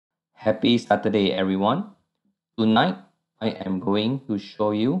Happy Saturday, everyone. Tonight, I am going to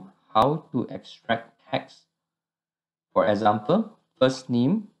show you how to extract text. For example, first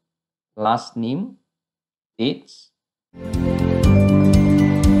name, last name, dates.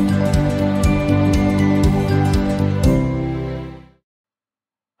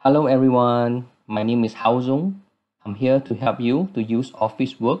 Hello, everyone. My name is Hao Zong. I'm here to help you to use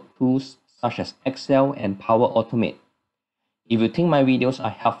office work tools such as Excel and Power Automate. If you think my videos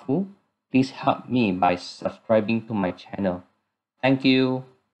are helpful, please help me by subscribing to my channel. Thank you.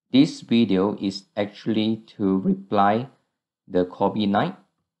 This video is actually to reply the Kobe Knight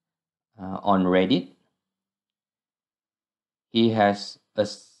on Reddit. He has a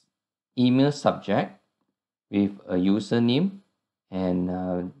email subject with a username and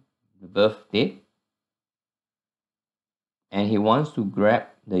the birth date, and he wants to grab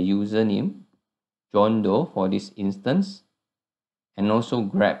the username John Doe for this instance, and also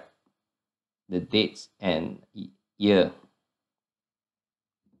grab the dates and year.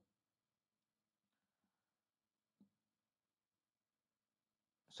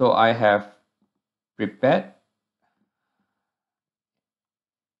 So I have prepared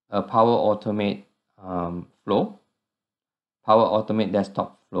a Power Automate flow, Power Automate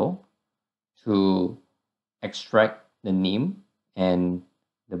desktop flow to extract the name and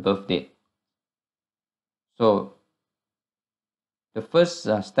the birth date. So the first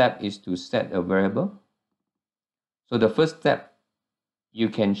step is to set a variable. So the first step you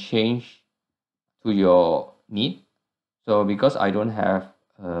can change to your need. So because I don't have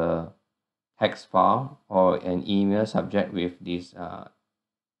a text file or an email subject with this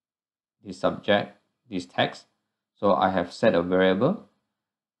text, so I have set a variable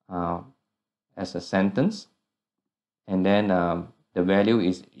as a sentence, and then the value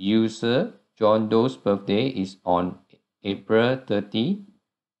is user John Doe's birthday is on April 30,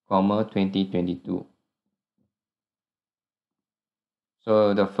 2022.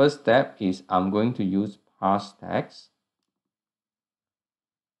 So the first step is I'm going to use parse text.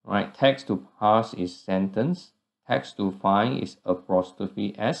 Right, text to parse is sentence. Text to find is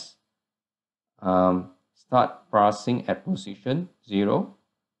apostrophe s. Start parsing at position 0.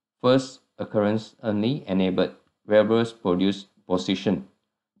 First occurrence only enabled. Variables produce position.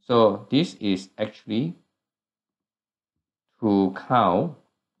 So this is actually to count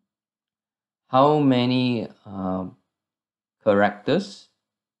how many characters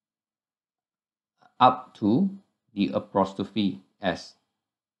up to the apostrophe s.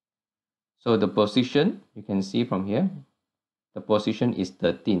 So the position, you can see from here, the position is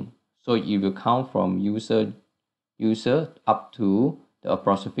 13. So if you count from user up to the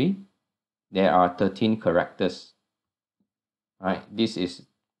apostrophe, there are 13 characters. Right? This is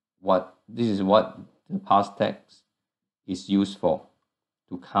what the parse text is used for,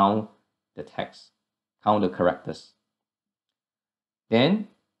 to count the text, count the characters. Then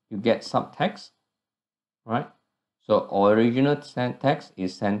you get subtext, right? So original text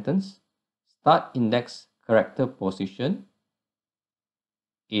is sentence. Start index character position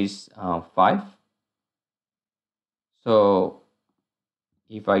is 5. So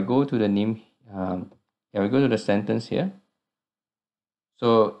if I go to the name, if I go to the sentence here,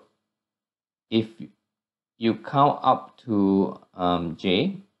 so if you count up to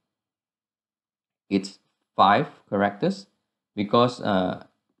J, it's 5 characters, because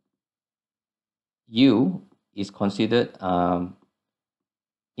U is considered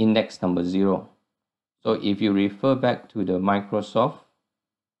index number 0. So if you refer back to the Microsoft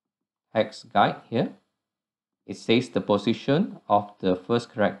text guide here, it says the position of the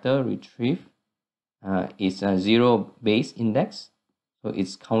first character retrieved is a 0 base index. So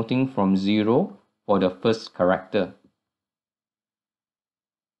it's counting from 0 for the first character.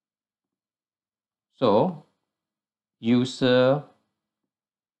 So user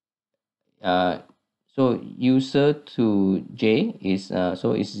to J is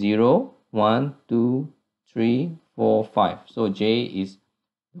so it's 0, 1, 2, 3, 4, 5. So J is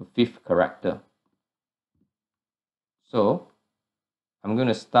the 5th character. So I'm going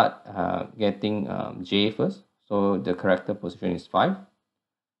to start getting J first. So the character position is 5.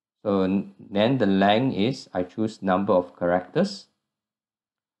 So then the length is, I choose number of characters.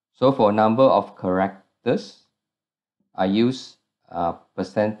 So for number of characters, I use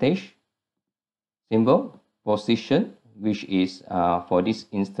percentage symbol, position, which is for this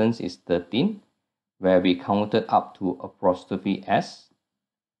instance is 13, where we counted up to apostrophe s,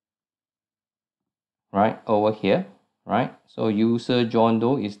 right, over here, right? So user John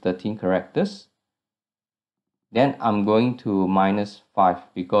Doe is 13 characters. Then I'm going to minus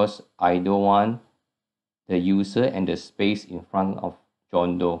 5 because I don't want the user and the space in front of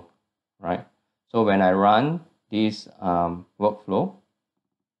John Doe. So when I run this workflow,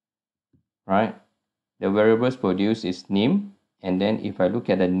 right, the variables produced is name, and then if I look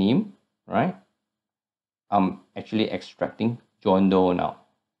at the name, right, I'm actually extracting John Doe now,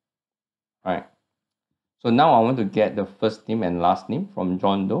 right? So now I want to get the first name and last name from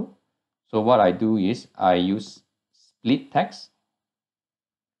John Doe. So what I do is I use split text.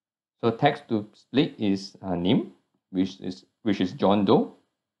 So text to split is name, which is John Doe.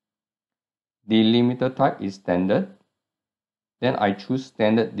 Delimiter type is standard. Then I choose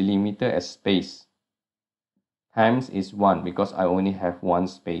standard delimiter as space. Times is 1 because I only have one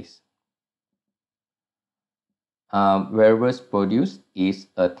space. Variables produced is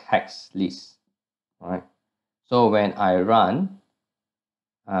a text list, right? So when I run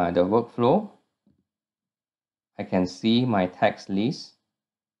the workflow, I can see my text list,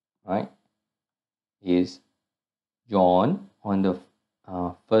 right, is John on the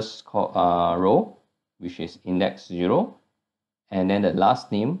first row, which is index 0, and then the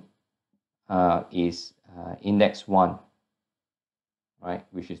last name is index 1, right,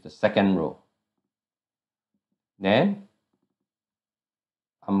 which is the second row. Then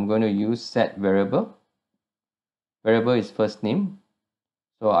I'm going to use set variable. Variable is first name,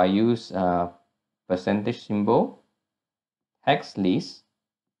 so I use percentage symbol, text list,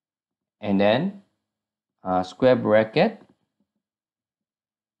 and then square bracket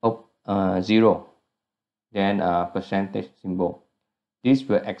of 0, then percentage symbol. This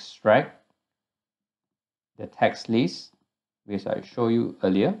will extract the text list, which I showed you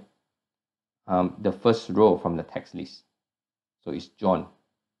earlier, the first row from the text list. So it's John,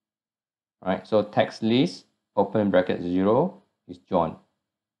 right? So text list, open bracket 0 is John.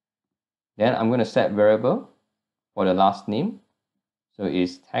 Then I'm going to set variable for the last name. So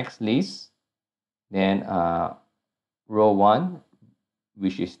it's text list, then row 1,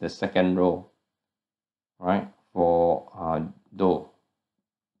 which is the second row, right, for Doe.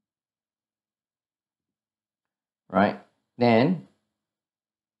 Right, then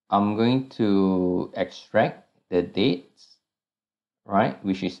I'm going to extract the dates, right,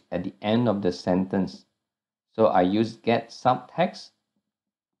 which is at the end of the sentence. So I use get subtext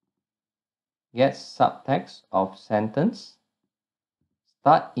of sentence.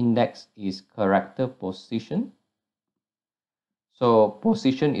 Start index is character position. So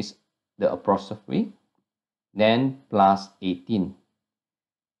position is the apostrophe, then plus 18.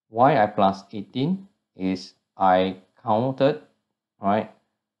 Why I plus 18 is I counted, right,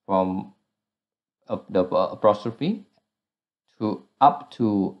 from the apostrophe to up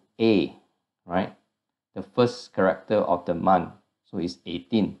to A, right, the first character of the month. So it's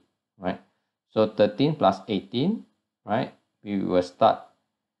 18, right? So 13 plus 18, right, we will start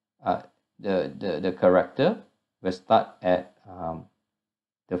the character will start at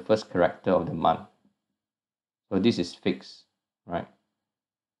the first character of the month. So this is fixed, right?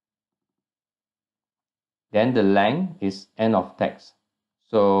 Then the length is end of text.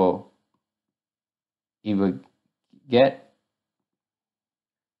 So it will get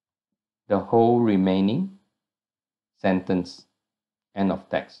the whole remaining sentence, end of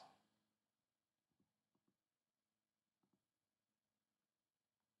text.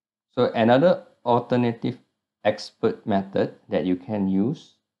 So another alternative expert method that you can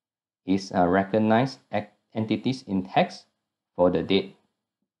use is recognize entities in text for the date,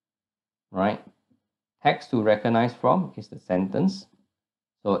 right? Text to recognize from is the sentence.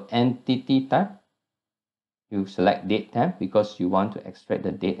 So entity type, you select date time because you want to extract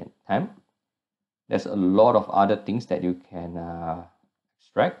the date and time. There's a lot of other things that you can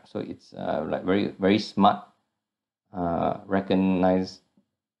extract. So it's like very smart recognition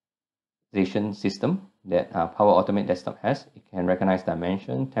system that Power Automate Desktop has. It can recognize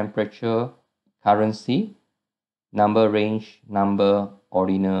dimension, temperature, currency, number range, number,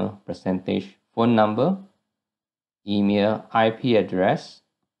 ordinal, percentage, phone number, email, IP address,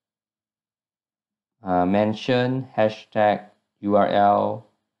 mention, hashtag, URL,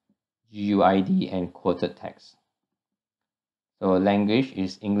 GUID, and quoted text. So language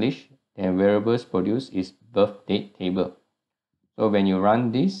is English, then variables produced is birth date table. So when you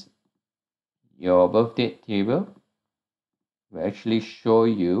run this, your birth date table will actually show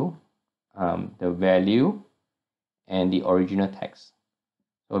you the value and the original text.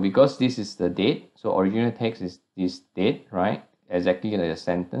 So because this is the date, so original text is this date, right? Exactly like a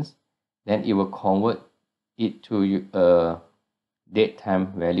sentence. Then it will convert it to a date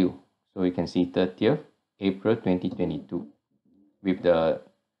time value. So you can see 30th April 2022 with the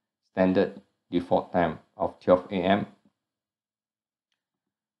standard default time of 12 a.m.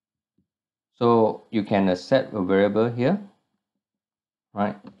 So you can set a variable here,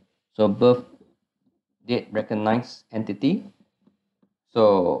 right? So birth date recognized entity.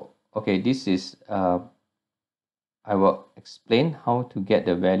 So okay, this is I will explain how to get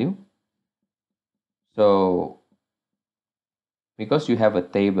the value. So because you have a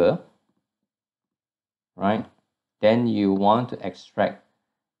table, right, then you want to extract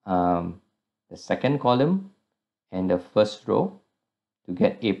the second column and the first row to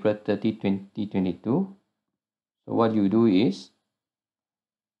get April 30, 2022. So what you do is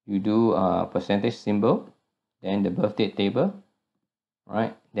you do a percentage symbol, then the birth date table,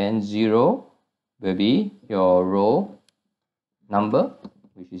 right? Then 0 will be your row number,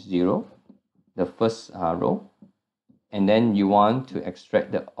 which is 0, the first row. And then you want to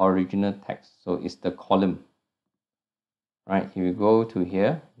extract the original text. So it's the column, right? If you go to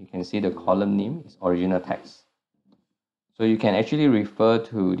here, you can see the column name is original text. So you can actually refer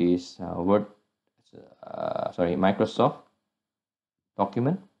to this Microsoft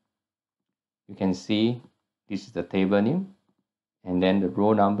document. You can see this is the table name, and then the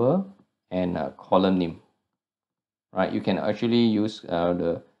row number and column name, right? You can actually use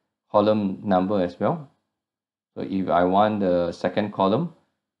the column number as well. So if I want the second column,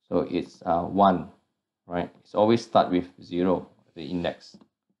 so it's 1, right? It's always start with 0, the index,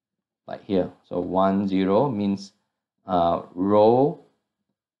 like here. So 1 0 means row,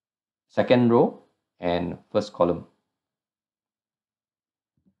 second row, and first column.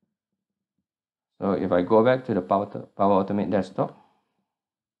 So if I go back to the Power Automate desktop,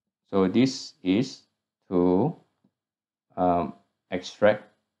 so this is to extract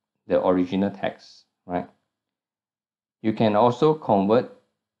the original text, right? You can also convert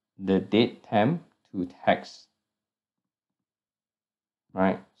the date time to text,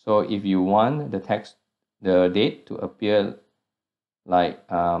 right? So if you want the date to appear like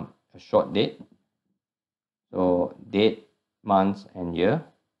a short date, so date, month, and year,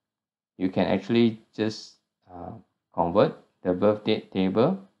 you can actually just convert the birth date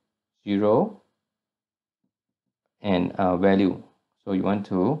table 0 and value. So you want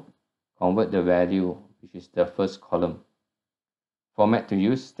to convert the value, which is the first column. Format to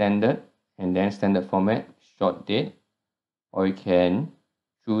use standard, and then standard format, short date, or you can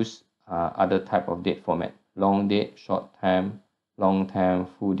choose other type of date format: long date, short time, long time,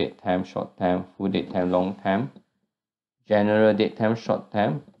 full date time, short time, full date time, long time, general date time, short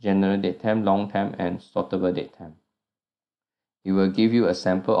time, general date time, long time, and sortable date time. It will give you a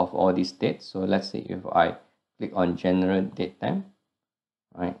sample of all these dates. So let's say if I click on general date time,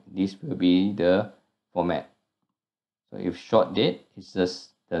 right, this will be the format. So if short date, it's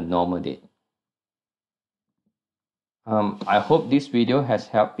just the normal date. I hope this video has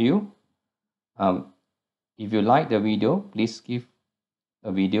helped you. If you like the video, please give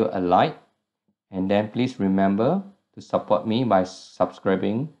a video a like, and then please remember to support me by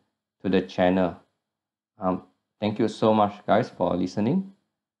subscribing to the channel. Thank you so much, guys, for listening.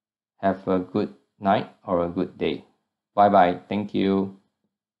 Have a good night or a good day. Bye bye. Thank you.